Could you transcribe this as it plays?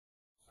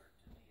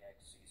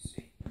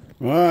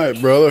All right,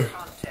 brother.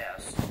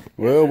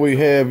 Well, we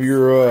have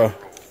your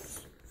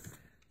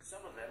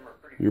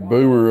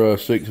Boomer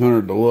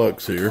 600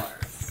 Deluxe here.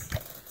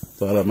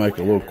 Thought I'd make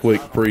a little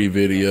quick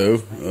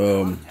pre-video.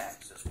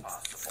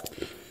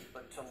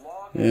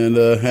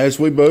 As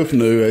we both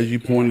knew, as you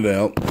pointed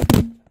out,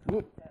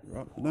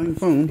 dropped the dang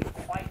phone.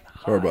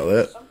 Sorry about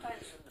that.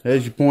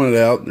 As you pointed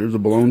out, there's a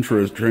blown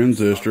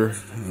transistor.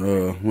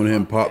 Went ahead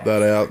and popped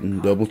that out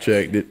and double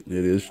checked it.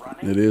 It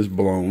is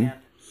blown.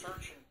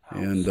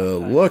 And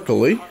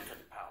luckily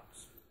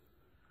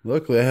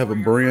I have a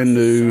brand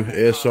new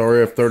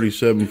SRF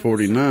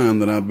 3749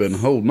 that I've been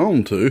holding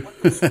on to.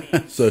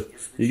 So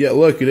you got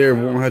lucky there.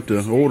 We won't have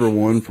to order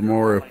one from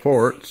RF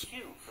Parts.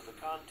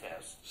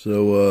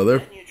 So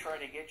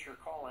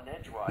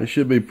they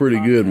should be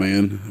pretty good,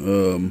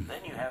 man.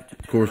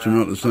 Of course, they're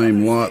not the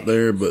same lot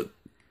there, but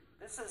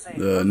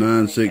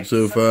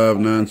 9605,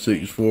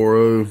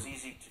 9640.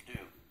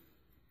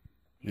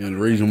 And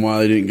the reason why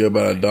they didn't go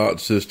by a dot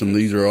system,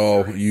 these are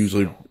all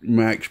usually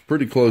matched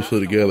pretty closely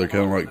together,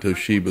 kind of like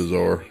Toshiba's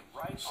are.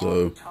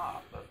 So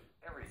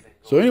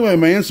anyway,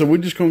 man, so we're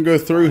just going to go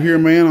through here,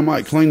 man. I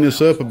might clean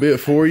this up a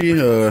bit for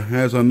you.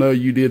 As I know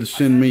you did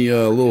send me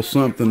a little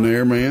something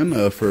there,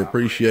 man, for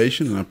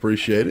appreciation, and I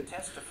appreciate it.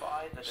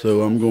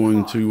 So I'm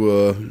going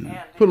to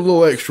put a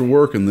little extra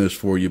work in this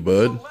for you,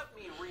 bud,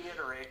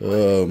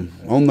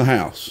 on the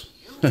house.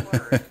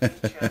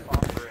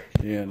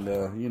 And,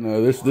 you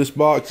know, this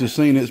box has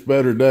seen its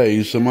better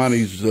days.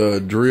 Somebody's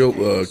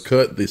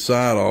cut the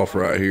side off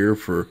right here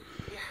for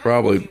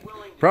probably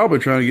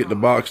trying to get the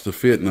box to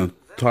fit in a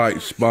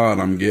tight spot,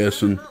 I'm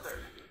guessing.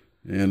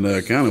 And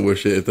I kind of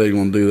wish that if they're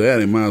going to do that,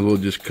 they might as well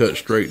just cut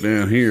straight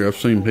down here. I've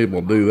seen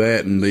people do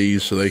that in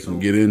these so they can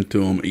get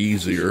into them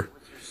easier.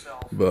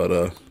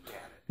 But,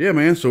 yeah,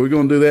 man, so we're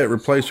going to do that,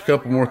 replace a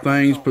couple more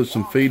things, put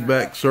some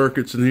feedback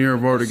circuits in here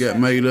I've already got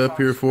made up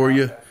here for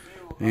you.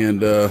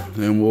 And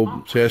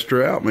we'll test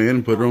her out, man,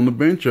 and put her on the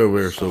bench over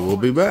there. So we'll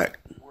be back.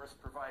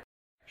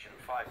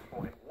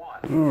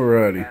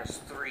 Alrighty.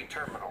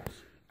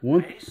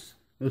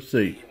 Let's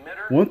see.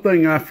 One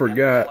thing I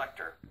forgot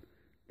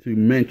to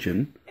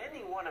mention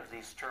any one of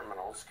these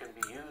terminals can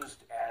be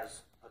used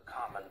as the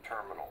common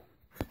terminal.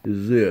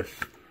 Is this.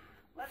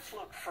 Let's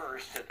look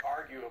first at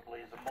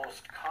arguably the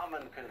most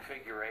common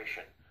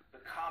configuration, the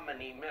common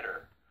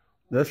emitter.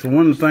 That's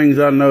one of the things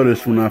I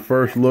noticed when I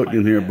first looked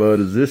in here, bud,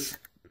 is this.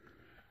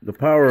 The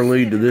power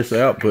lead to this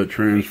output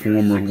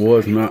transformer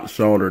was not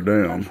soldered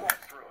down.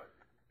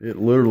 It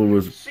literally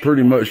was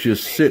pretty much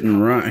just sitting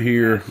right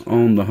here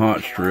on the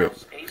hot strip.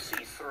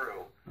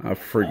 I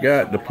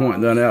forgot to point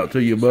that out to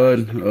you,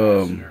 bud. I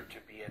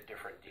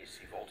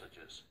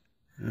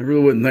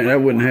really wouldn't think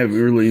that wouldn't have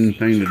really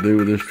anything to do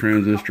with this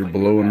transistor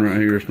blowing right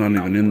here. It's not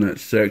even in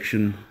that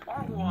section.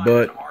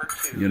 But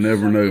you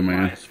never know,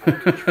 man.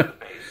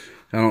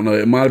 I don't know.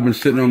 It might have been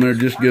sitting on there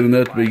just good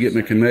enough to be getting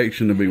a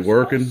connection to be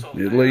working,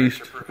 at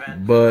least.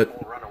 But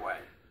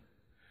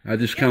I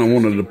just kind of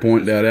wanted to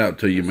point that out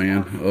to you,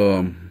 man.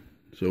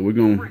 So we're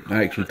going to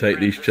actually take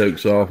these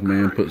chokes off,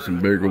 man, put some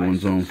bigger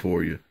ones on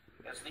for you.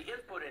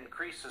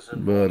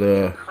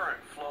 But,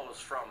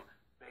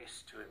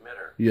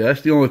 yeah,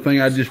 that's the only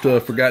thing I just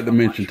forgot to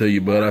mention to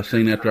you, bud. I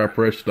seen after I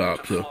pressed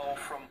stop, so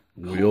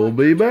we'll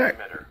be back.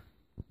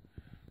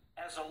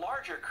 As a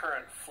larger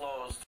current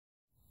flows.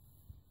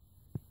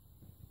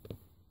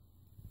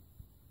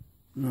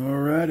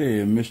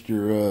 Alrighty,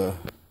 Mr.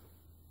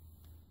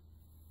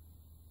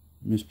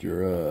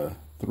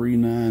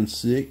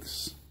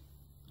 396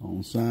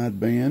 on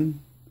sideband,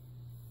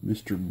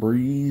 Mr.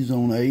 Breeze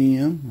on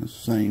AM.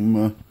 That's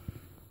the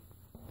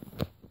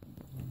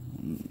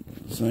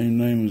same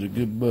name as a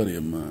good buddy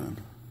of mine,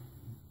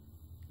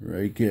 or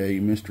aka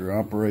Mr.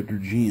 Operator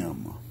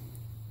Jim.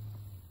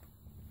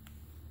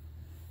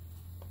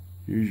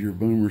 Here's your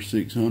Boomer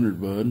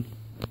 600, bud.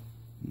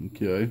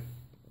 Okay.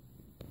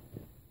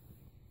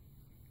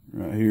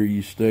 Right here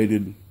you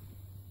stated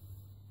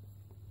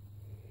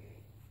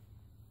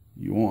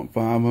you want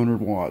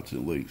 500 watts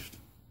at least.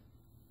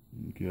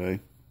 Okay.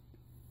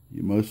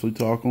 You mostly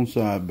talk on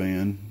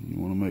sideband. You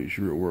want to make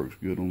sure it works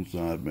good on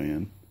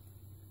sideband.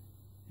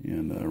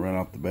 And right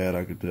off the bat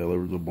I could tell there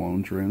was a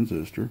blown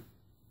transistor.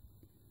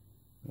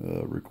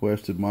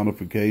 Requested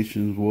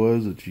modifications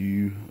was that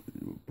you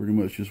pretty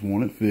much just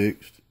want it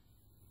fixed.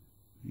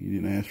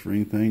 You didn't ask for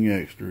anything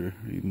extra,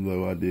 even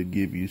though I did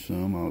give you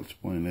some. I'll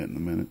explain that in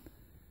a minute.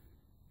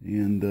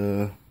 And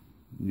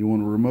you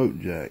want a remote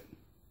jack.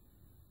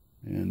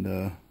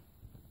 And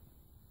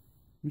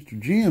Mr.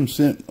 Jim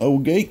sent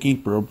old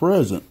Gatekeeper a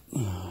present.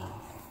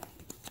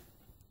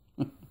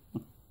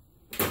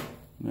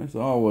 That's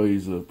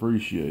always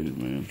appreciated,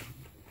 man.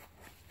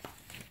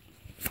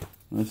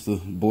 That's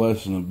the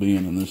blessing of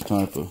being in this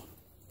type of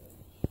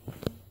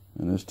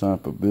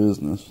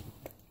business.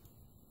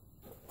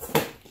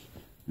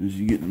 Is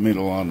you get to meet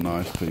a lot of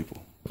nice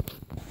people. A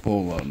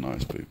whole lot of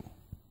nice people.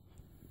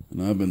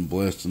 And I've been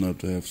blessed enough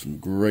to have some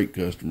great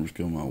customers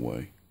come my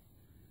way.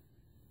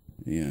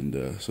 And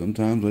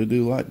sometimes they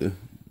do like to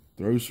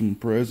throw some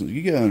presents.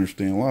 You gotta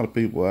understand, a lot of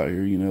people out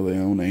here, you know, they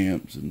own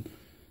amps and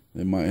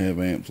they might have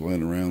amps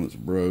laying around that's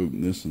broke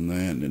and this and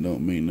that, and it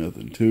don't mean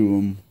nothing to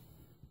them,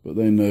 but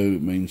they know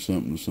it means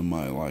something to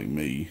somebody like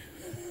me.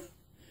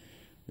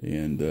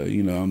 And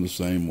you know, I'm the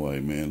same way,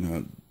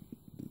 man.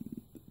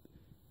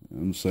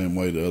 I'm the same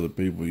way to other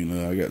people. You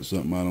know, I got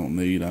something I don't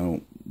need, I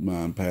don't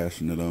mind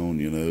passing it on,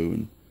 you know,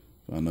 and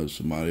I know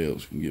somebody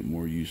else can get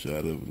more use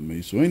out of it than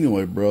me. So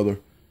anyway, brother,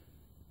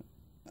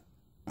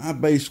 I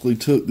basically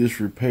took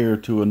this repair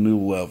to a new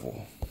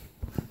level.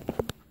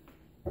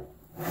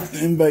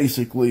 And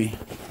basically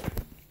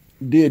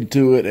did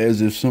to it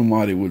as if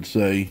somebody would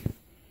say,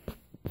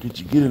 did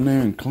you get in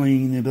there and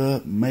clean it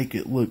up and make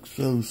it look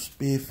so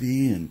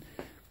spiffy and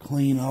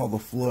clean all the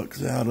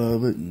flux out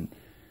of it? And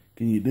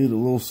can you do the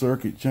little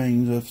circuit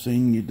change I've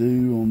seen you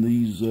do on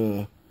these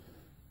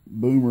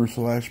Boomer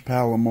 /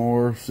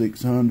 Palomar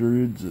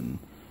 600s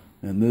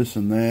and this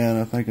and that?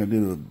 I think I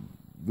did a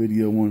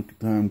video one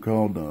time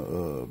called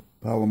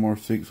Palomar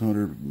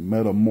 600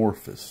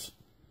 Metamorphosis,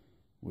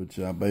 which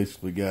I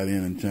basically got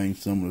in and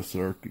changed some of the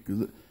circuit,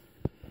 because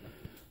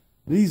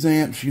these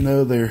amps, you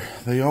know,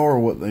 they are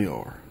what they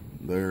are.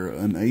 They're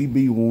an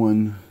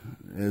AB1,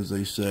 as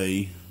they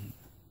say.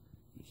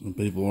 Some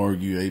people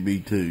argue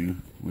AB2,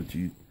 which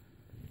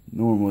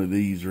normally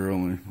these are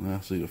only,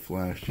 I see the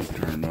flash just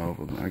turned off.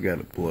 I got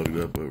it plugged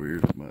up over here,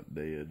 it's about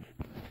dead.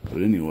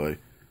 But anyway,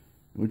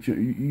 which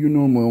you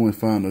normally only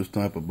find those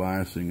type of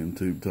biasing and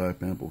tube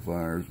type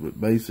amplifiers,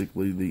 but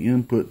basically the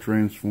input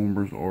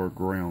transformers are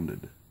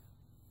grounded.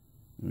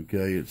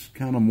 Okay, it's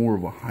kind of more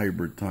of a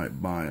hybrid type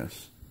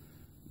bias.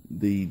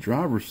 The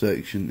driver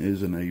section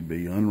is an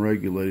AB,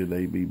 unregulated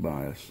AB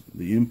bias.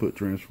 The input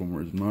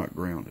transformer is not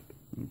grounded.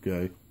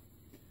 Okay,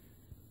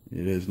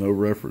 it has no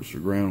reference or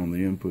ground on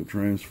the input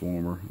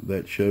transformer.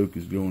 That choke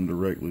is going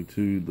directly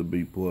to the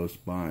B+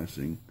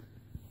 biasing.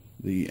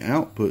 The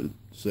output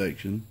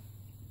section,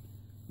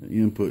 the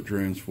input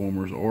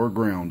transformers are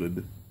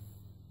grounded,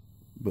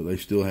 but they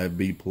still have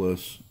B+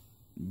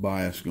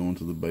 bias going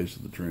to the base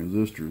of the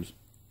transistors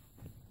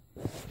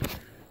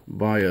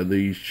via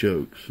these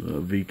chokes,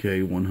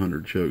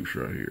 VK100 chokes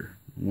right here.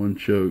 One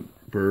choke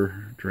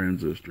per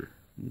transistor.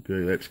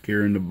 Okay, that's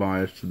carrying the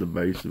bias to the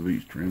base of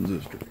each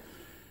transistor.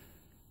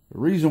 The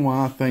reason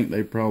why I think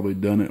they probably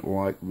done it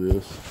like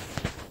this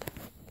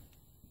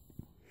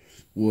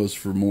was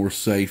for more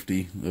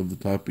safety of the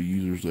type of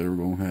users they were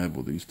going to have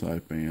with these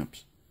type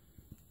amps.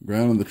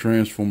 Grounding the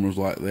transformers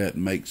like that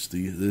makes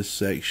this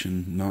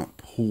section not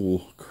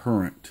pull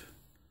current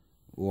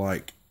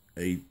like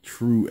a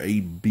true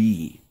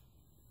AB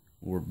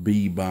or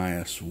B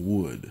bias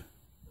would.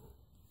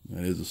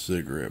 That is a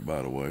cigarette,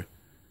 by the way.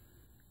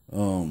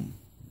 And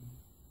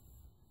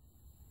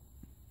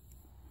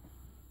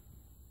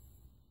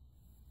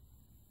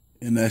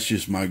that's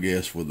just my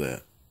guess with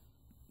that.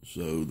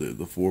 So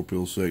the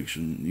 4-pill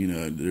section, you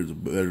know, there's a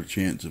better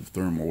chance of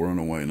thermal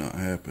runaway not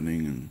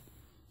happening and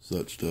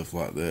such stuff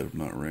like that if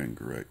not ran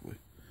correctly.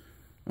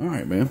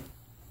 Alright, man.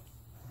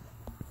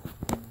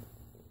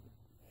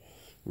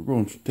 We're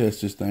going to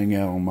test this thing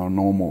out on my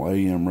normal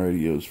AM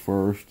radios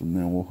first, and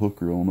then we'll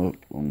hook her on up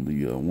on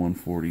the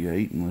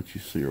 148 and let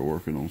you see her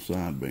working on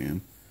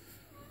sideband.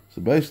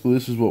 So basically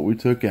this is what we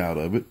took out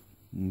of it.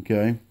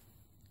 Okay,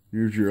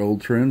 here's your old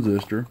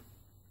transistor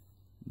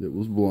that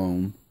was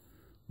blown.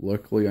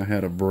 Luckily I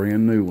had a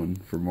brand new one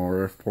from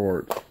RF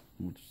Parts,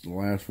 which is the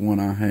last one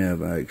I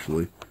have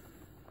actually.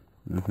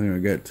 I think I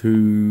got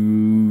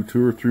two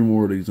or three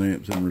more of these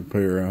amps in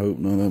repair. I hope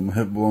none of them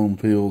have blown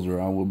pills, or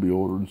I will be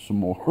ordering some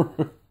more.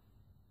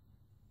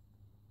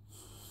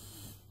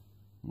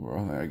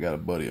 Well, I got a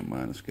buddy of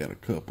mine that's got a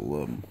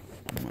couple of them.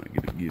 I might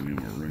get to give him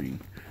a ring.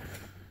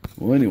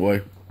 Well,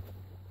 anyway,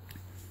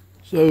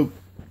 so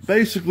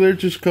basically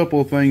there's just a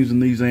couple of things in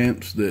these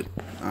amps that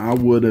I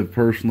would have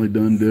personally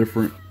done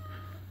different.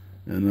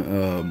 And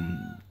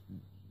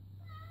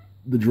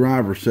the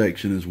driver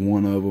section is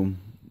one of them.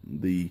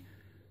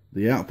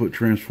 The output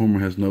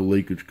transformer has no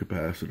leakage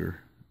capacitor.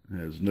 It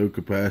has no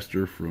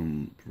capacitor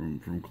from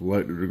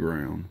collector to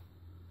ground.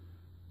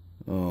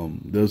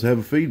 Does have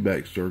a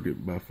feedback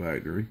circuit by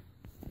factory,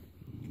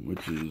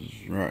 which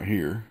is right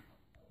here.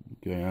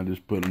 Okay, I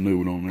just put a new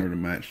one on there to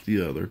match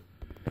the other.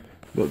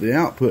 But the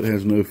output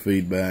has no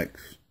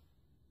feedbacks.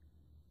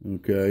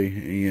 Okay,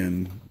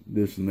 and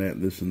this and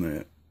that, this and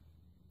that.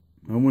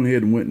 I went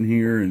ahead and went in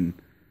here and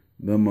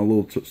done my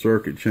little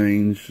circuit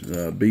change,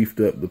 beefed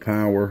up the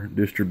power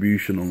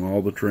distribution on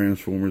all the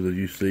transformers, as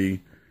you see.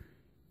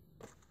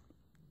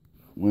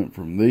 Went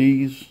from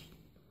these,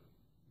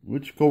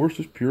 which of course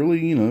is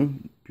purely, you know,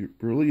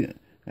 purely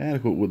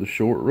adequate with a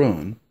short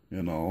run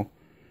and all,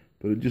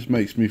 but it just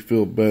makes me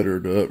feel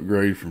better to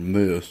upgrade from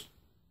this,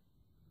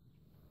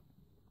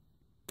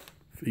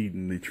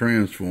 feeding the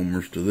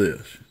transformers to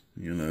this.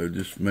 You know, it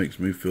just makes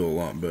me feel a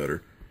lot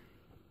better.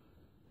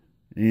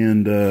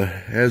 And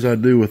as I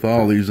do with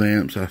all these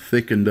amps, I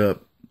thickened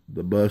up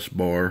the bus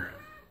bar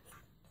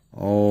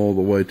all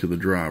the way to the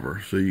driver.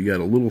 So you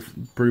got a little,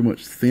 pretty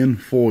much thin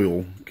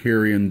foil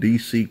carrying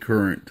DC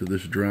current to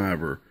this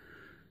driver,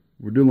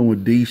 We're dealing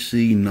with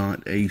DC,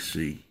 not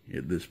AC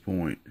at this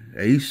point.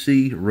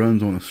 AC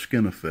runs on a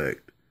skin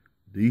effect.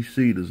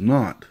 DC does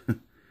not.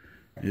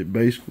 It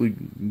basically,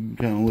 you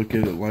kind of look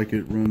at it like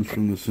it runs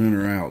from the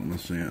center out in a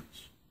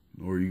sense.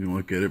 Or you can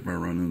look at it by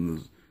running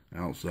the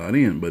outside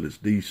in, but it's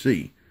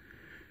DC.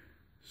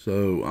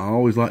 So I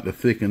always like to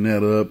thicken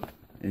that up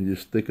and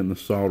just thicken the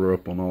solder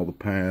up on all the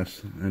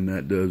paths, and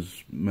that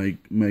does make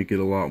it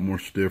a lot more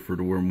stiffer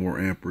to where more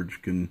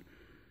amperage can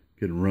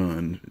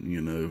run,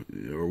 you know,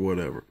 or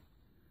whatever.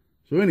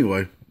 So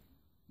anyway,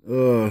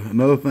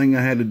 another thing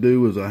I had to do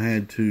was I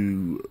had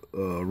to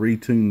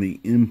retune the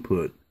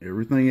input.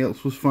 Everything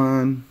else was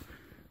fine.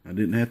 I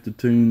didn't have to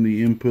tune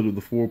the input of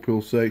the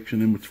 4-pill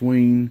section in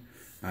between.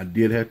 I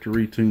did have to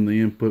retune the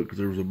input because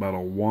there was about a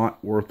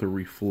watt worth of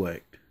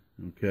reflect.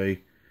 Okay,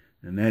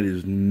 and that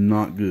is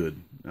not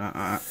good.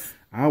 I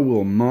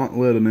will not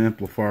let an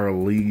amplifier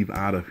leave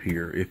out of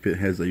here if it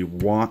has a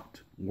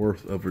watt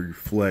worth of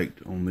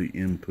reflect on the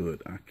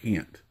input. I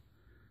can't.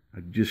 I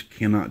just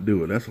cannot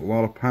do it. That's a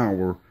lot of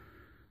power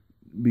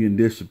being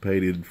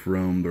dissipated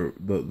from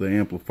the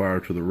amplifier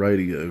to the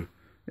radio.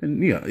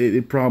 And yeah,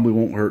 it probably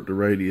won't hurt the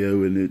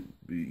radio, and it,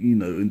 you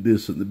know, and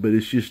this, but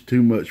it's just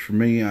too much for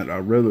me. I'd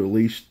rather at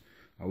least,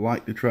 I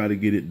like to try to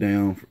get it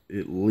down for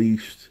at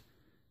least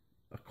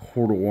a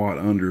quarter watt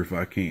under if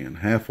I can.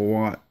 Half a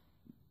watt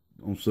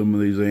on some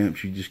of these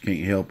amps, you just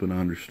can't help it, I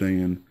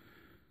understand.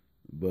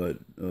 But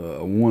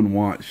a 1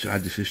 watt,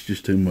 it's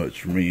just too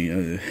much for me.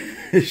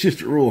 It's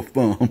just a rule of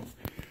thumb.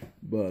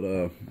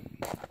 But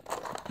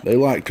they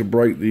like to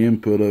break the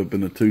input up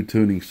into 2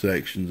 tuning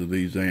sections of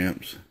these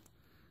amps.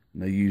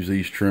 And they use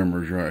these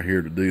trimmers right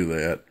here to do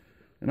that.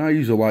 And I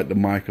usually like to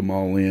mic them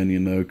all in, you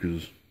know,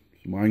 because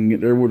somebody can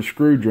get there with a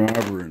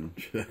screwdriver and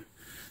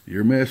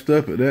you're messed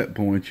up at that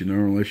point, you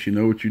know, unless you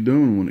know what you're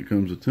doing when it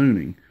comes to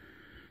tuning.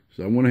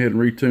 So I went ahead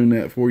and retuned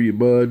that for you,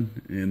 bud,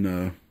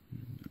 and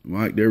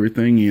mic'd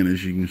everything in,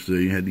 as you can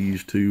see. Had to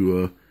use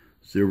 2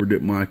 silver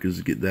dip micas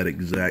to get that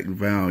exact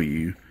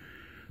value.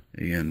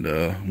 And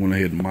went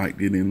ahead and mic'd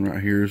it in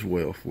right here as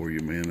well for you,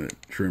 man, that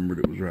trimmer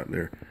that was right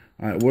there.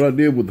 Alright, what I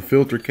did with the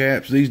filter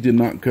caps, these did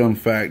not come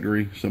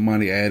factory.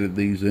 Somebody added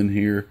these in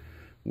here.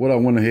 What I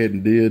went ahead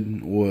and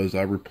did was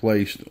I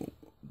replaced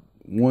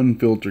 1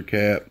 filter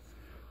cap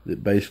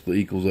that basically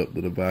equals up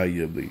to the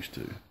value of these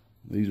 2.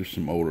 These are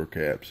some older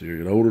caps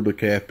here. The older the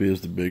cap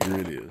is, the bigger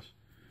it is.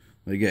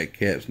 They got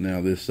caps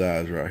now this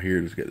size right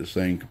here that's got the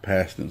same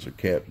capacitance of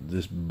caps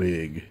this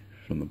big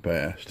from the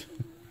past.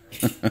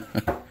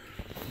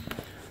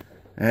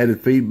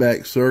 Added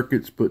feedback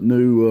circuits, put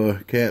new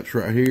caps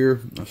right here.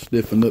 I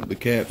stiffened up the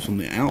caps on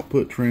the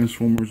output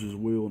transformers as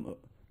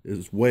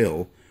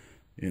well,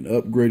 and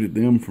upgraded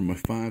them from a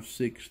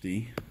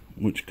 560,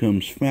 which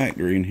comes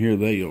factory, and here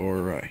they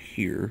are right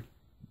here,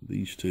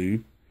 these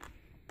 2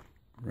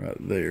 right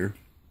there,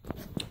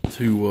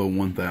 to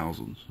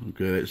 1000s.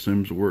 Okay, that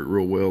seems to work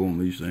real well on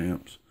these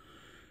amps.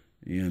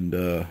 And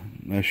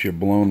that's your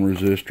blown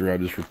resistor. I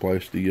just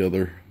replaced the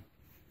other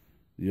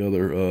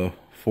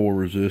 4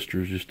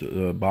 resistors, just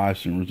to buy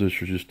some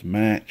resistors just to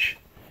match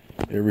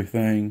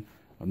everything.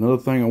 Another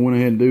thing I went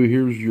ahead and do,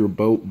 here's your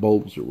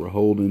bolts that we're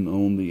holding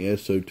on the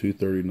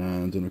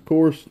SO239s, and of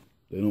course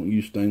they don't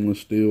use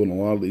stainless steel, and a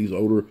lot of these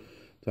older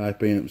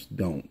type amps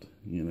don't.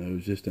 You know,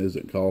 it just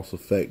isn't cost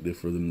effective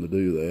for them to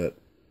do that.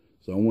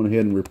 So I went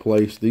ahead and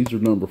replaced, these are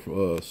number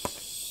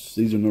 4s.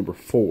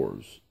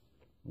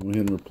 I went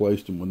ahead and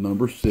replaced them with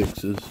number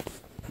 6s.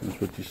 That's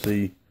what you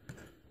see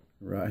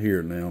right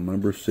here now,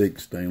 number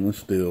 6 stainless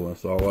steel.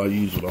 That's all I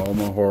use with all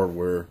my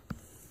hardware.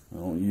 I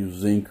don't use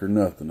zinc or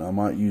nothing. I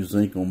might use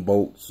zinc on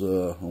bolts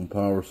on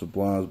power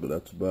supplies, but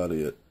that's about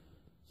it.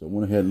 So I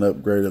went ahead and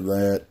upgraded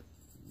that.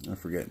 I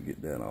forgot to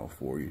get that off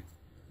for you.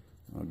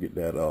 I'll get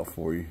that off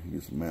for you.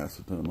 Get some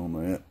acetone on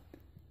that.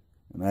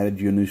 And I added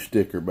you a new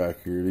sticker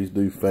back here. These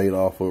do fade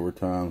off over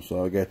time,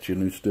 so I got you a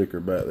new sticker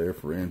back there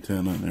for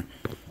antenna in there.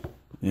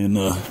 And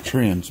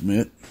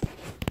transmit.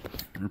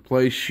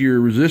 Replace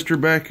your resistor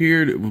back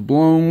here that was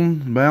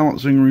blown,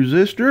 balancing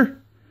resistor.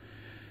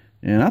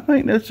 And I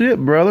think that's it,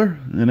 brother.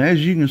 And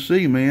as you can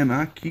see, man,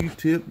 I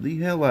Q-tipped the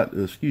hell out,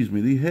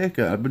 the heck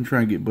out. I've been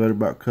trying to get better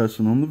about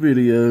cussing on the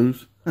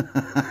videos.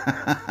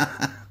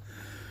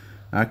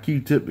 I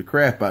Q-tipped the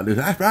crap out of this.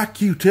 I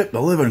Q-tipped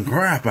the living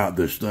crap out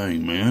this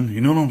thing, man.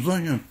 You know what I'm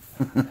saying?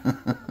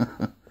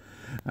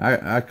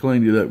 I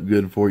cleaned it up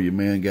good for you,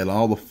 man. Got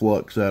all the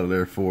flux out of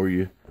there for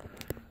you.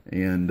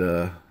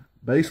 And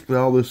basically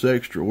all this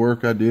extra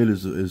work I did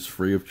is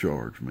free of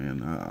charge, man.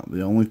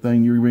 The only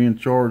thing you're being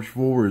charged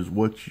for is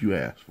what you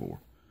asked for.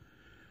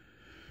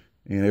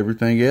 And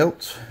everything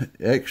else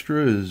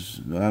extra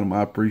is out of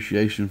my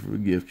appreciation for the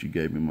gift you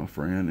gave me, my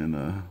friend.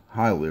 And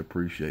highly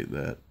appreciate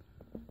that.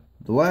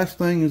 The last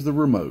thing is the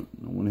remote.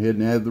 I went ahead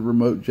and added the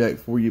remote jack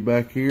for you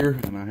back here.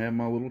 And I have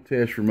my little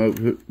test remote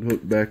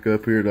hooked back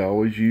up here that I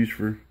always use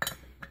for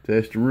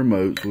testing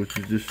remotes, which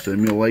is just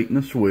simulating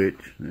a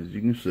switch, as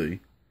you can see.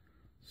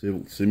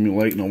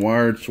 Simulating a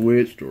wired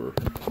switch or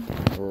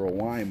a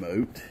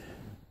Y-mote.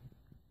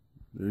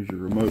 There's your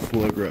remote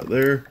plug right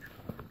there.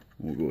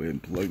 We'll go ahead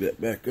and plug that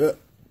back up.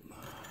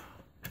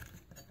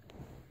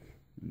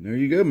 And there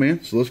you go,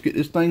 man. So let's get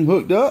this thing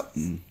hooked up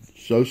and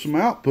show some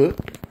output.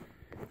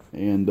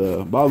 And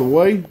by the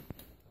way,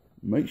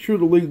 make sure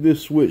to leave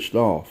this switched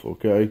off,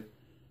 okay?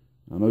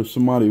 I know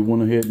somebody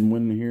went ahead and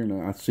went in here,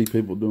 and I see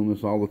people doing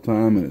this all the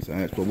time, and it's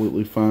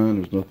absolutely fine.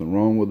 There's nothing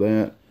wrong with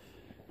that.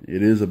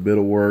 It is a bit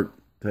of work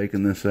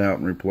taking this out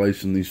and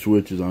replacing these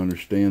switches. I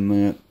understand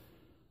that.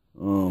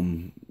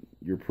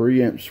 Your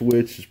preamp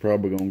switch is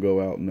probably going to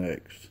go out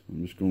next.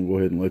 I'm just going to go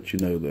ahead and let you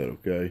know that,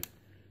 okay?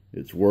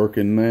 It's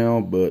working now,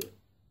 but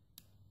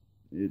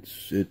you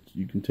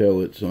can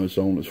tell it's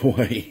on its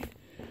way.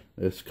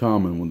 That's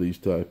common with these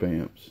type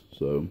amps.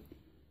 So,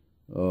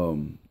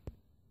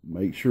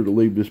 make sure to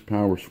leave this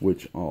power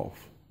switch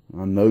off.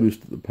 I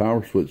noticed that the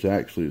power switch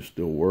actually is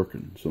still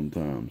working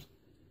sometimes,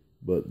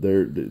 but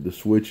the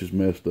switch is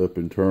messed up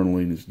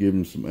internally and it's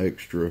giving some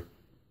extra.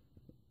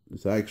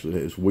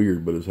 It's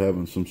weird, but it's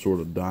having some sort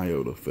of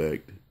diode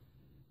effect.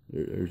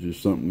 There's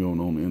just something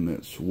going on in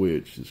that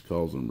switch that's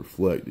causing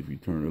reflect if you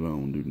turn it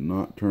on. Do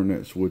not turn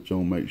that switch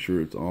on. Make sure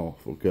it's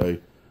off,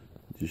 okay?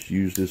 Just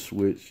use this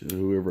switch,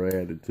 whoever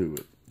added to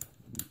it,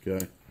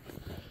 okay?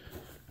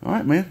 All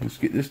right, man, let's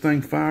get this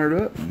thing fired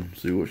up and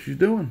see what she's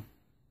doing.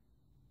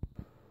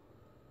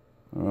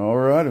 All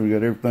right, we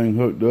got everything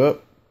hooked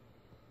up.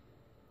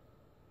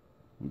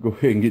 We'll go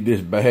ahead and get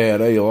this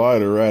bad A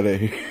lighter right out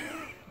here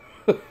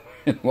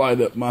and light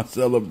up my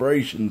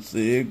celebration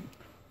cig.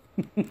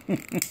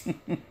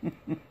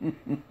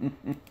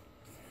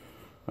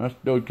 I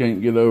still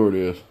can't get over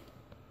this.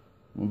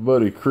 My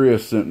buddy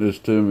Chris sent this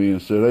to me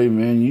and said, "Hey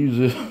man,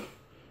 use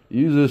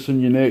this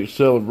in your next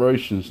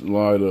celebrations to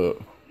light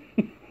up."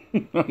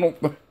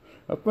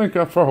 I think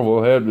I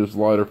probably had this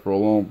lighter for a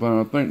long time.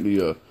 I think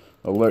the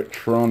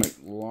electronic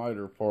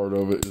lighter part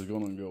of it is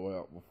going to go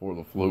out before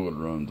the fluid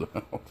runs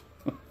out.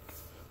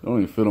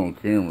 Don't even fit on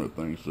camera, the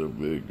thing's so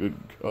big. Good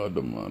God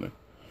almighty.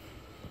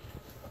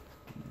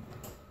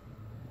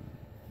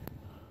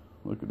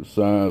 Look at the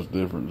size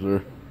difference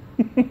there.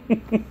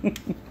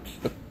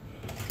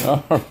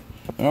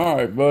 All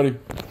right, buddy.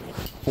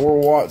 4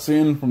 watts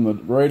in from the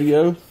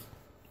radio.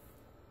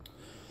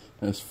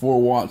 That's 4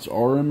 watts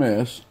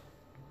RMS.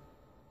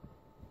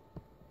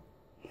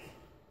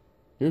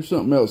 Here's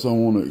something else I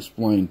want to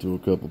explain to a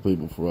couple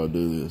people before I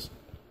do this.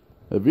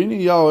 Have any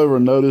of y'all ever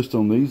noticed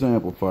on these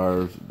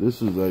amplifiers,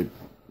 this is a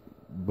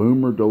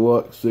Boomer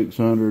Deluxe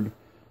 600,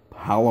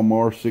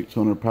 Palomar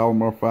 600,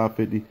 Palomar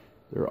 550.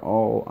 They're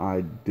all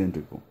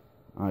identical.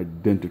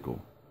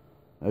 Identical.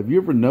 Have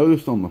you ever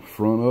noticed on the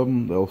front of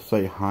them, they'll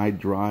say high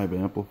drive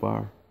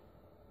amplifier?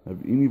 Have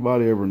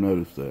anybody ever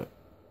noticed that?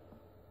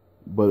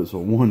 But it's a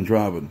 1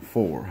 drive and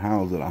 4.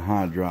 How is it a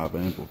high drive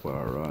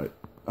amplifier, right?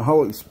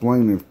 I'll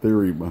explain the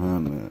theory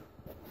behind that.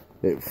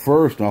 At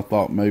first, I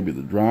thought maybe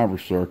the driver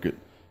circuit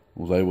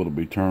was able to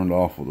be turned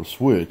off with a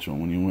switch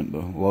when you went to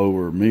low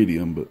or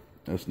medium, but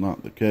that's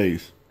not the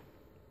case.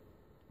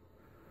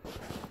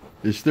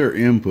 It's their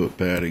input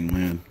padding,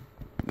 man.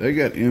 They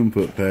got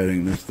input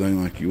padding in this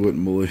thing like you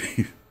wouldn't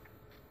believe.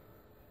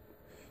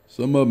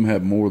 Some of them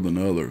have more than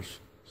others.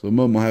 Some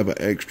of them will have an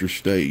extra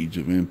stage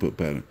of input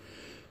padding.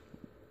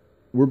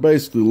 We're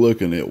basically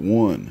looking at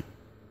 1,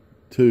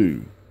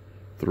 2,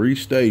 3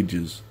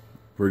 stages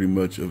pretty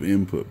much of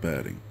input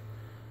padding.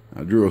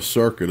 I drew a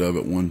circuit of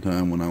it one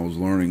time when I was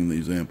learning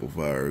these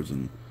amplifiers,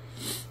 and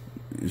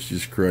it's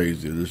just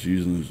crazy. They're just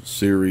using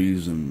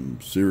series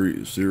and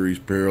series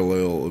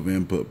parallel of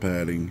input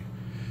padding.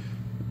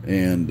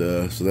 And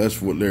so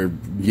that's what they're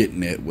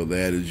getting at with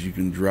that, is you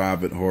can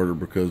drive it harder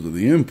because of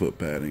the input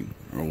padding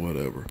or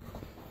whatever.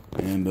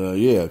 And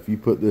yeah, if you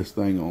put this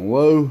thing on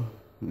low,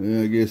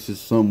 I guess it's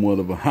somewhat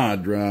of a high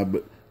drive,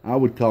 but I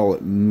would call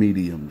it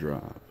medium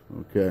drive,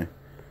 okay?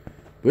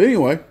 But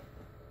anyway,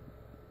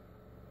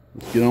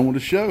 let's get on with the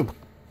show.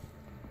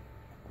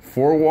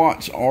 4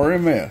 watts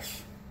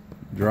RMS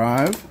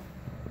drive.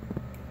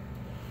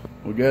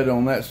 We got it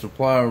on that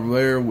supply over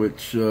there,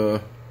 which I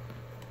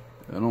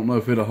don't know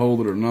if it'll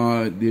hold it or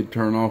not. It did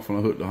turn off when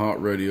I hooked the hot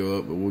radio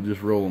up, but we'll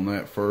just roll on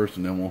that first,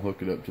 and then we'll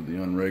hook it up to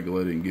the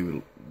unregulated and give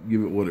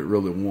it what it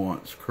really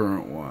wants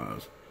current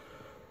wise.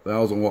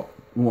 1000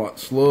 watt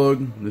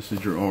slug. This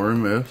is your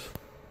RMS.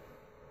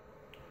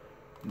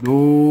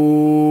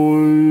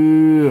 Oh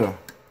yeah.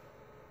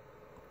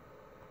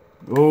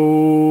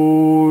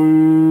 Oh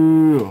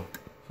yeah.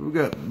 So we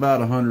got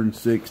about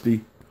 160,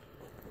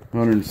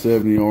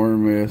 170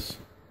 RMS.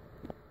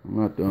 I'm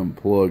going to have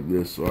to unplug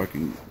this so I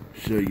can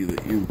show you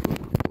the input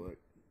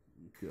reflect.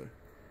 Okay.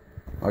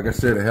 Like I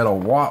said, it had a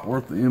watt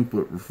worth of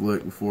input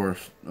reflect before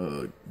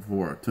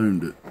I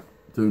tuned the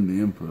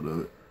input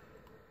of it.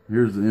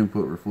 Here's the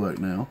input reflect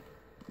now.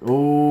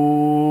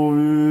 Oh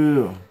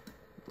yeah.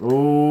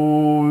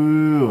 Oh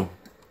yeah.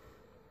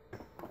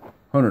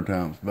 100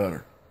 times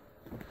better.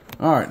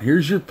 Alright,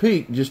 here's your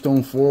peak just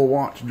on 4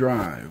 watts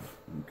drive.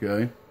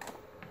 Okay.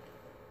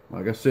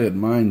 Like I said,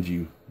 mind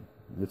you,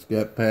 it's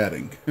got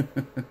padding.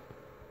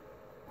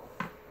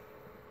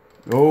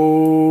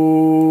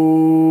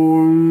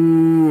 Oh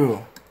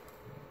yeah.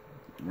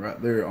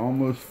 right there,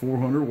 almost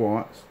 400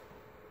 watts.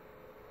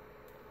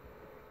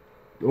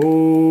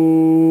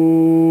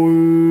 Oh,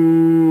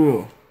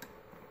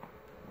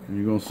 and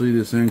you're going to see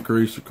this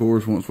increase, of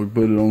course, once we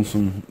put it on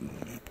some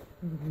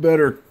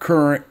better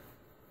current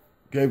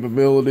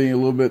capability, a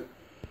little bit,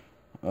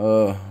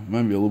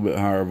 maybe a little bit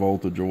higher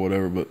voltage or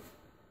whatever, but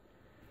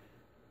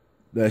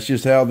that's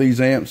just how these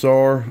amps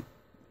are.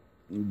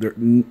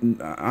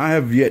 I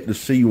have yet to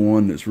see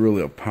one that's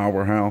really a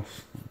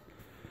powerhouse.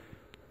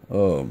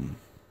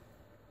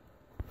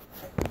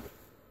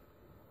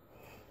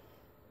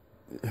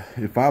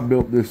 If I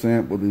built this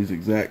amp with these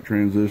exact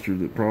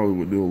transistors, it probably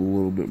would do a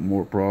little bit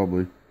more,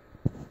 probably.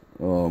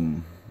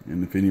 And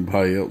if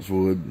anybody else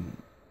would,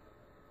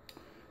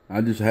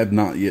 I just have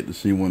not yet to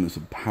see one that's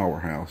a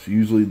powerhouse.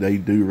 Usually they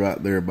do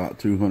right there about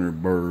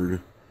 200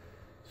 bird,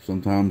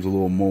 sometimes a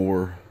little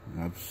more.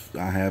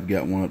 I have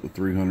got one up to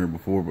 300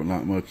 before, but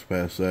not much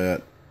past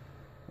that.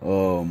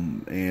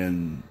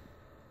 And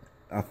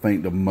I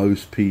think the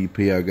most PEP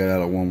I got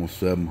out of one was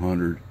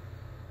 700.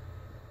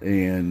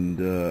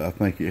 And I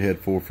think it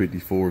had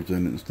 454s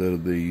in it instead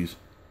of these.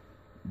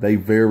 They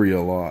vary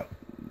a lot.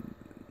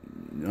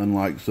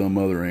 Unlike some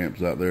other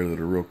amps out there that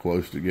are real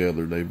close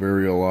together, they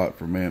vary a lot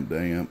from amp to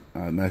amp.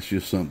 And that's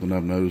just something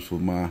I've noticed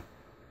with my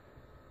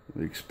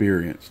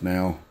experience.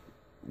 Now,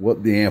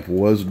 what the amp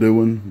was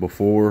doing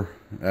before,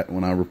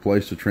 when I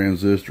replaced the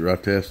transistor, I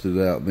tested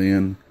it out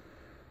then.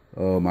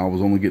 I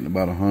was only getting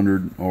about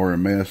 100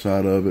 RMS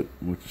out of it,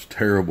 which is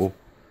terrible.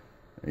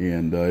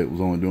 And it was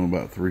only doing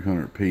about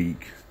 300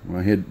 peak. When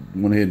I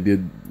went ahead and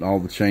did all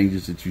the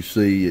changes that you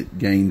see, it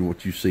gained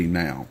what you see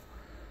now.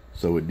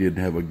 So it did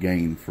have a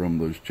gain from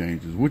those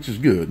changes, which is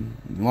good.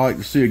 I like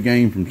to see a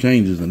gain from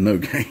changes than no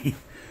gain.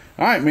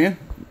 Alright, man.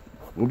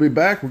 We'll be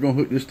back. We're going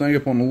to hook this thing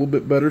up on a little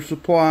bit better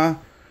supply.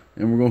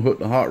 And we're going to hook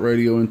the hot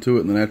radio into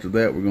it. And then after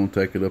that, we're going to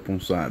take it up on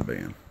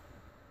sideband.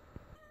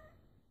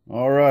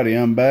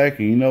 Alrighty, I'm back.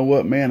 And you know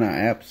what, man? I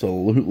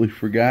absolutely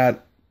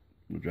forgot,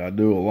 which I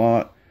do a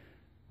lot.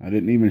 I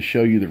didn't even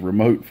show you the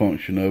remote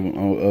function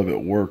of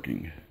it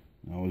working.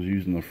 I was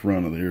using the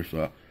front of there,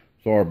 so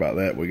sorry about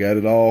that. We got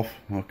it off.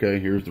 Okay,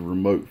 here's the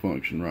remote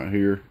function right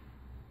here.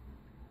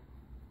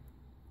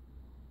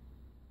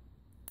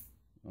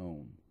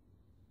 On.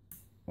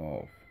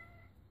 Off.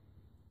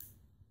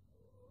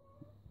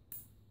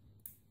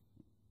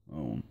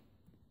 On.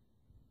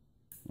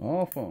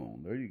 Off,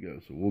 on. There you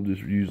go. So we'll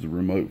just use the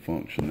remote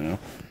function now.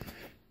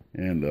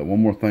 And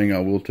one more thing I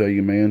will tell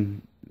you,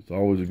 man. It's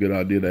always a good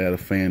idea to add a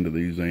fan to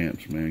these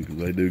amps, man, because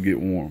they do get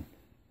warm.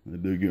 They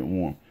do get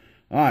warm.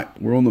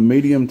 Alright, we're on the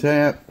medium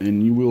tap,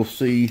 and you will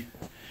see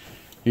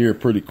here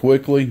pretty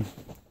quickly.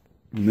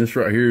 And this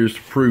right here is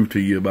to prove to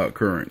you about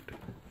current.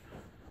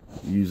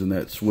 Using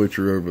that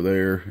switcher over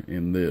there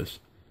in this.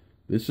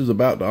 This is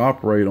about to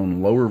operate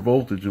on lower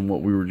voltage than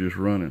what we were just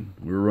running.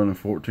 We were running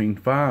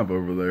 14.5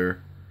 over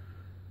there.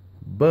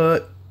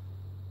 But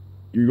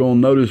you're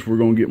going to notice we're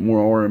going to get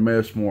more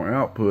RMS, more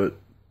output,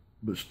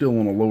 but still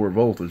on a lower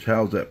voltage.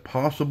 How is that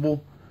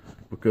possible?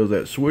 Because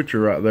that switcher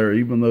right there,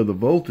 even though the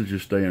voltage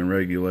is staying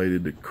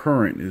regulated, the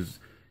current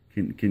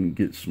can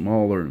get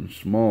smaller and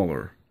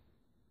smaller.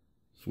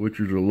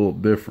 Switchers are a little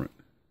different.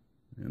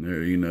 And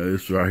there, you know,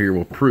 this right here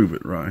will prove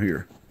it right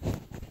here.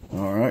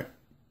 Alright.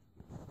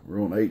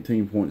 We're on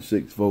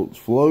 18.6 volts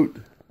float.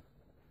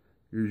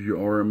 Here's your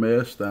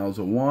RMS,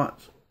 1000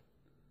 watts.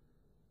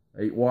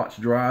 8 watts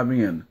drive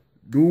in.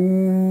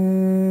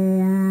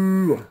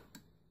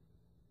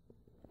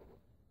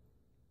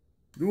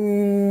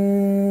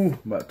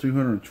 About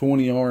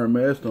 220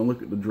 RMS. Don't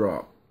look at the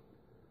drop.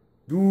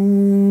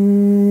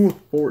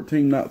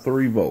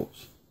 14.3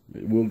 volts.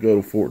 It will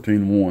go to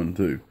 14.1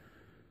 too.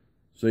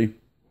 See?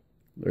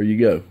 There you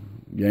go.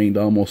 Gained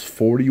almost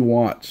 40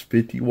 watts,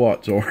 50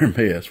 watts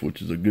RMS,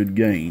 which is a good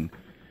gain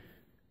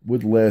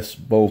with less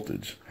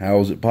voltage. How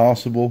is it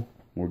possible?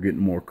 We're getting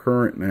more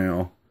current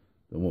now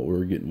than what we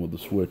were getting with the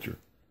switcher.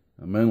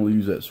 I mainly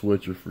use that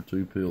switcher for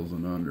 2 pills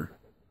and under.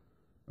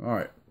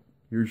 Alright,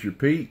 here's your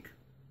peak.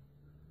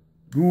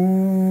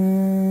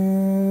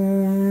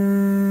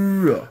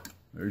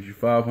 There's your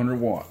 500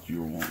 watts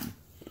you were wanting.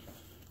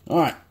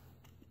 Alright,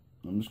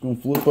 I'm just going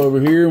to flip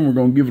over here and we're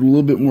going to give it a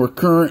little bit more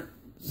current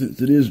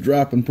since it is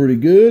dropping pretty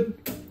good.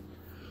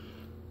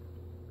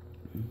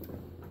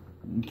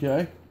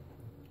 Okay.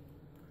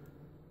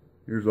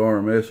 Here's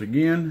RMS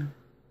again.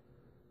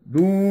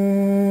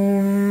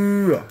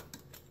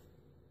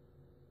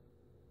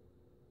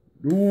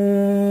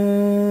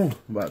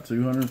 About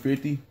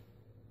 250,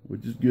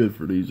 which is good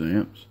for these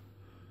amps.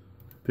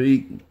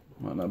 Peak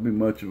might not be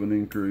much of an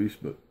increase,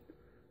 but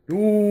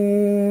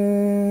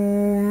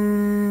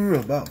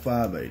about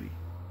 580.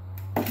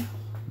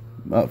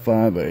 About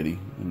 580.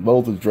 And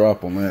voltage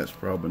drop on that's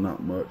probably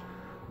not much.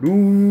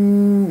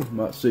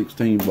 About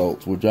 16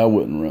 volts, which I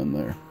wouldn't run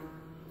there.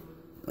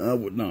 I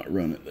would not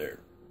run it there.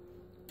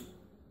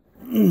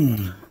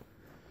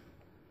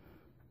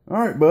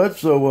 Alright, bud,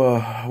 so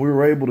we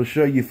were able to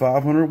show you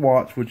 500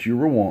 watts, which you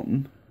were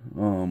wanting,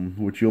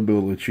 which you'll be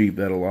able to achieve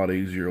that a lot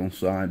easier on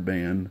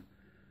sideband.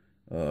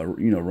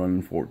 you know,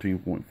 running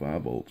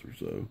 14.5 volts or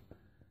so.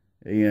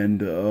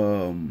 And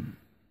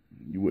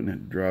you wouldn't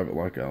have to drive it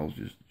like I was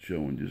just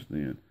showing just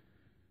then.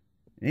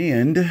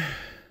 And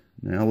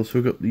now let's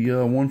hook up the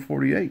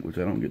 148, which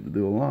I don't get to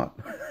do a lot.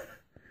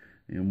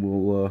 And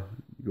we'll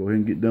go ahead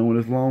and get done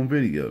with this long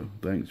video.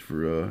 Thanks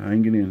for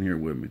hanging in here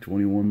with me.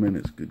 21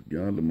 minutes, good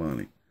God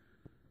almighty.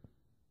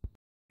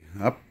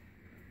 I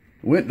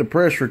went to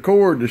press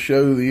record to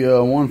show the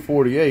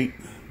 148,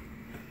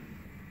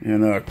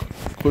 and I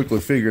quickly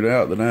figured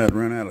out that I had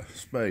run out of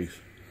space.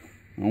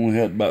 I only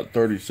had about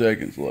 30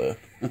 seconds left.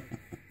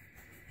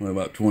 Well,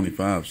 about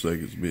 25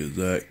 seconds to be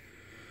exact.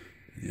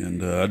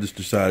 And I just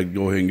decided to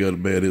go ahead and go to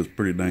bed. It was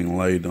pretty dang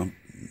late. I'm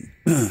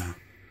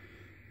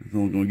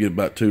only going to get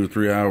about 2 or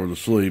 3 hours of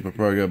sleep. I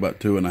probably got about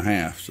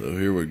 2.5, so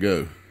here we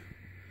go.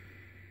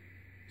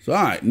 So,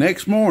 alright,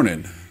 next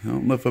morning. I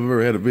don't know if I've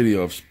ever had a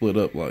video I've split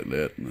up like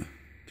that in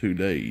 2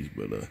 days,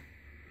 but I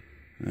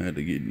had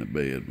to get into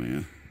bed,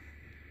 man.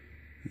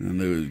 I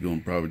knew it was going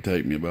to probably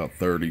take me about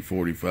 30,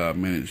 45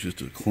 minutes just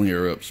to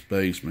clear up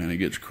space, man. It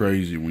gets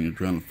crazy when you're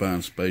trying to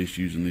find space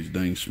using these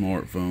dang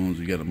smartphones.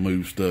 You got to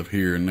move stuff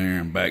here and there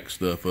and back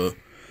stuff up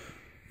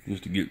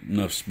just to get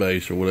enough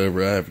space or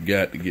whatever. I have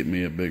got to get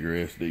me a bigger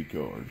SD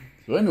card.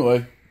 So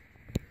anyway,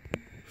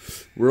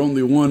 we're on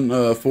the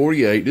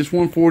 148. This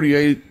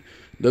 148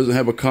 doesn't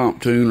have a comp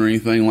tune or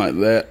anything like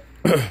that.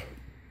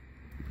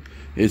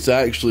 It's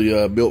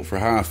actually built for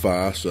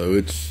hi-fi, so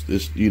it's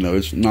you know,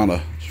 it's not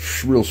a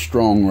real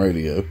strong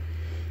radio.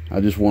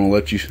 I just want to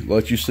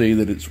let you see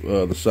that it's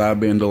the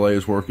sideband delay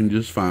is working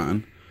just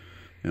fine,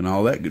 and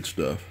all that good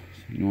stuff.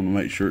 You want to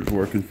make sure it's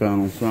working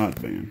fine on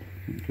sideband.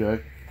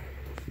 Okay.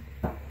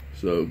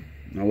 So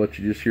I'll let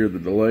you just hear the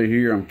delay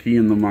here. I'm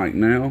keying the mic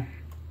now.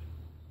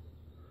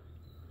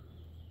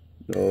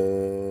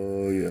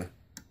 Oh yeah,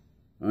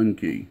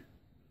 unkey.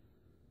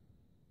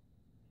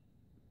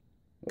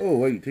 Oh,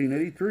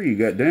 1883,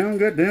 got down,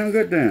 got down,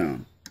 got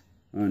down.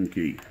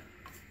 Unkey.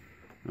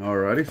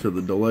 Alrighty, so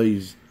the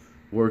delay's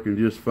working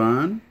just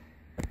fine.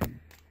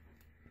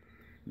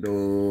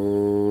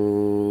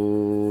 Oh,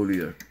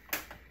 yeah.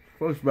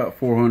 Close to about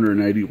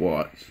 480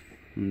 watts.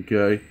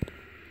 Okay.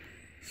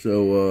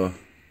 So,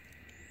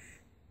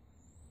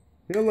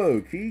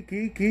 hello, key,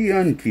 unkey,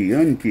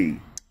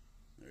 unkey.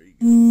 There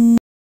you go.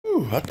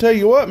 I tell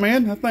you what,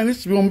 man, I think this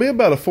is going to be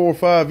about a 4 or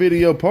 5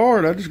 video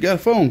part. I just got a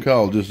phone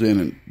call just in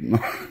and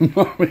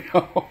knocked me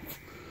off.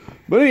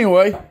 But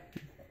anyway,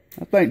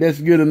 I think that's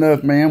good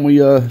enough, man.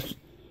 We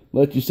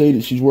let you see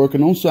that she's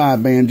working on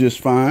sideband just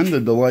fine.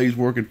 The delay's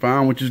working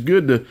fine, which is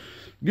good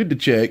to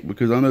check,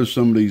 because I know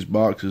some of these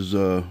boxes,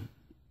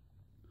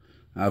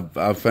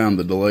 I've found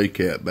the delay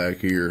cap back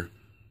here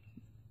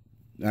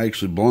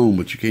actually blown,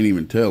 but you can't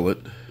even tell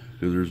it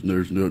because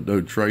there's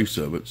no trace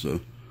of it.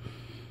 So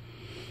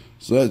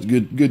that's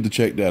good to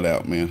check that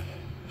out, man.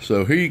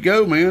 So here you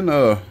go, man.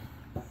 Let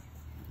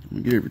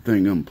me get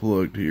everything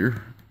unplugged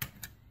here.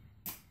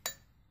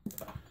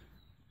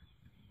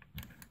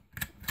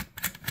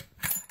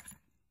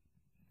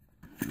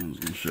 I was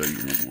going to show you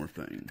one more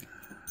thing.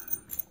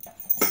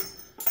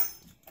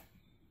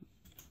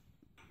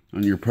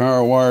 On your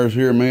power wires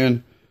here,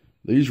 man,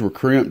 these were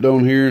crimped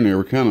on here and they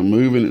were kind of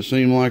moving, it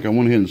seemed like. I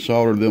went ahead and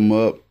soldered them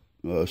up,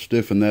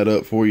 stiffened that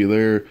up for you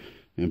there,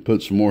 and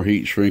put some more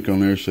heat shrink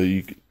on there so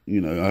you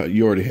know,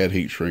 you already had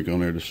heat shrink on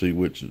there to see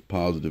which is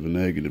positive and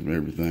negative and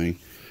everything.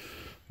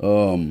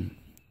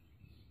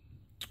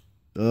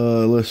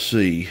 Let's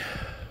see.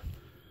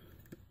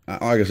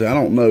 Like I said, I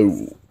don't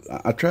know.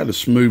 I tried to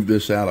smooth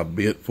this out a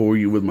bit for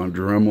you with my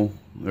Dremel.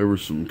 There were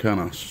some kind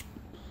of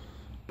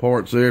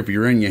parts there. If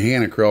you ran your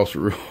hand across it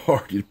real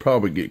hard, you'd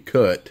probably get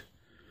cut.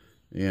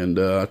 And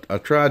I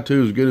tried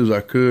to as good as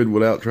I could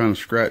without trying to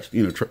scratch,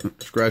 you know,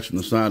 scratching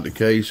the side of the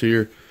case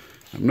here.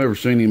 I've never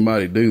seen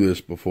anybody do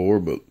this before,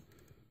 but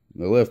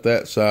they left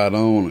that side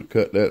on and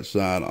cut that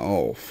side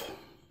off.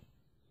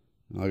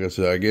 Like I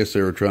said, I guess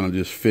they were trying to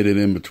just fit it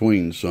in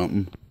between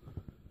something.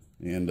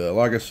 And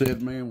like I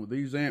said, man, with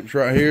these amps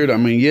right here, I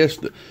mean, yes,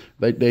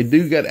 they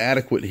do got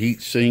adequate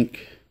heat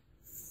sink.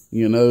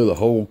 You know, the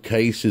whole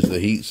case is the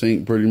heat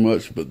sink pretty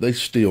much, but they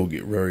still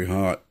get very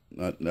hot.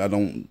 I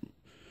don't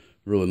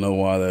really know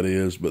why that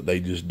is, but they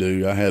just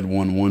do. I had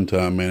one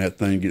time, man, that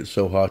thing gets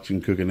so hot you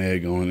can cook an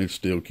egg on it, it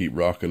still keep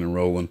rocking and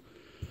rolling.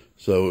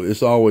 So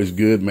it's always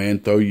good, man.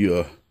 Throw you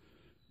a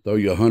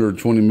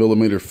 120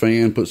 millimeter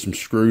fan, put some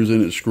screws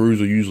in it. Screws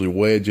will usually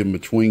wedge in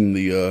between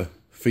the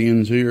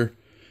fins here.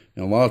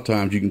 And a lot of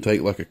times you can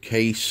take like a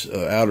case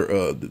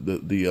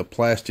the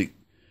plastic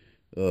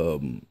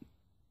of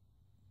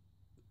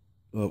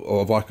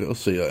like, let's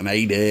see, an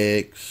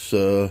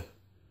 8X,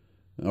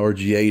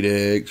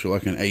 RG8X, or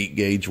like an 8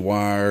 gauge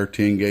wire,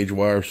 10 gauge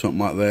wire, something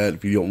like that.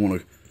 If you don't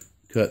want to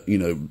cut, you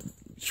know,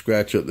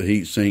 scratch up the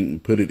heat sink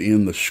and put it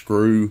in the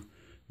screw.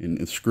 And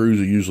the screws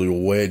will usually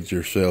wedge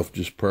yourself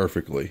just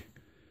perfectly.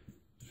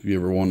 If you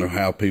ever wonder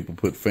how people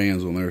put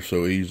fans on there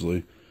so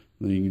easily,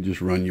 then you can just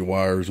run your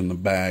wires in the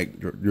back,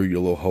 drill your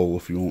little hole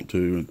if you want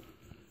to,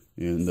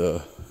 and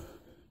if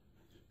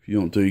you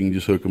want to, you can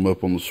just hook them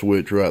up on the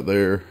switch right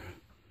there,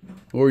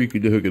 Or you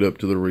could hook it up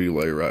to the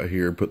relay right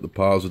here. Put the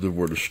positive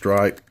where the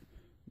stripe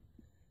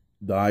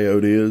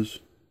diode is.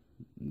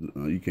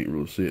 You can't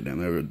really see it down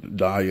there. The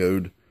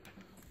diode.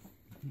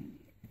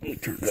 Let me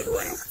turn that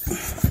around.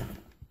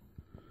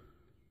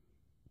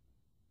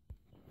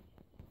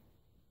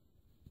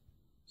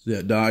 See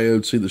that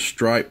diode? See the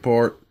stripe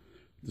part?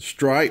 The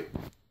stripe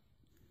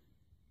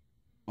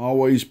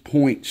always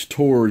points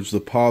towards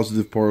the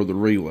positive part of the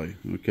relay.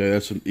 Okay,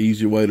 that's an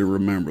easy way to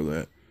remember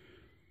that.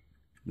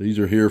 These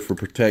are here for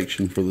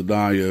protection for the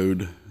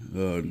diode.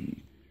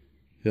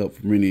 Help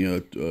from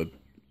any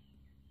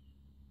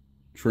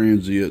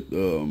transient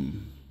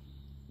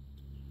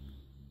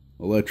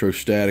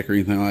electrostatic or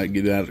anything like that.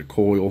 Get out of the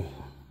coil.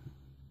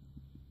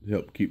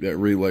 Help keep that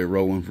relay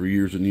rolling for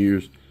years and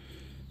years.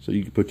 So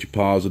you can put your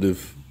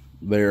positive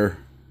there,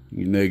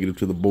 your negative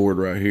to the board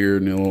right here,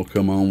 and it'll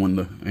come on when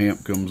the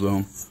amp comes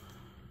on.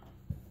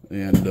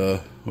 And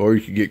or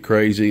you could get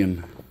crazy,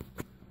 and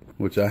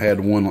which I had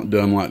one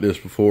done like this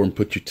before, and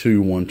put your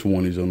two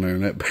 120s on there,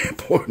 and that bad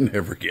boy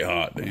never get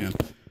hot, Dan.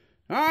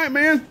 All right,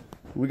 man.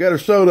 We got her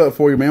sewed up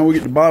for you, man. We'll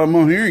get the bottom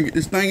on here and get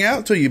this thing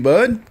out to you,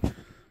 bud.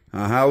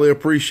 I highly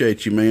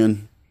appreciate you,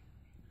 man.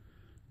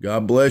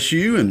 God bless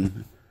you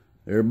and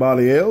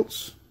everybody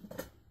else.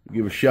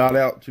 Give a shout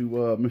out to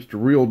Mr.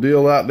 Real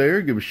Deal out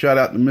there. Give a shout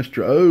out to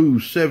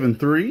Mr.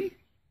 073.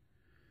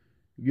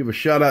 Give a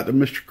shout out to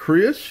Mr.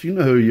 Chris. You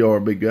know who you are,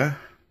 big guy.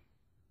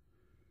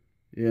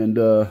 And,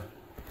 I'm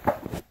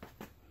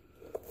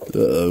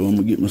going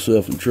to get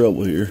myself in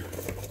trouble here.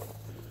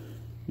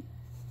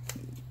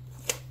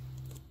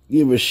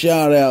 Give a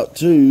shout out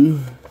to,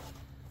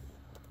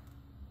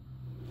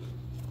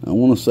 I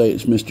want to say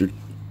it's Mr.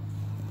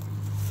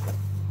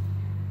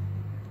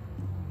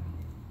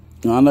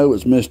 I know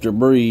it's Mr.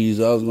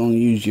 Breeze. I was going to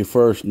use your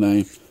first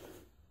name.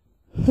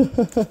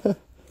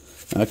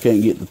 I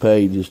can't get the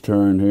pages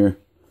turned here.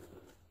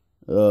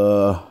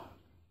 Yeah,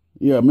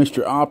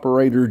 Mr.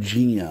 Operator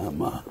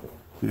Jim.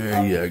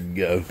 There you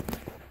go.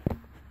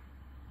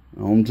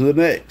 On to the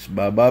next.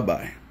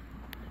 Bye.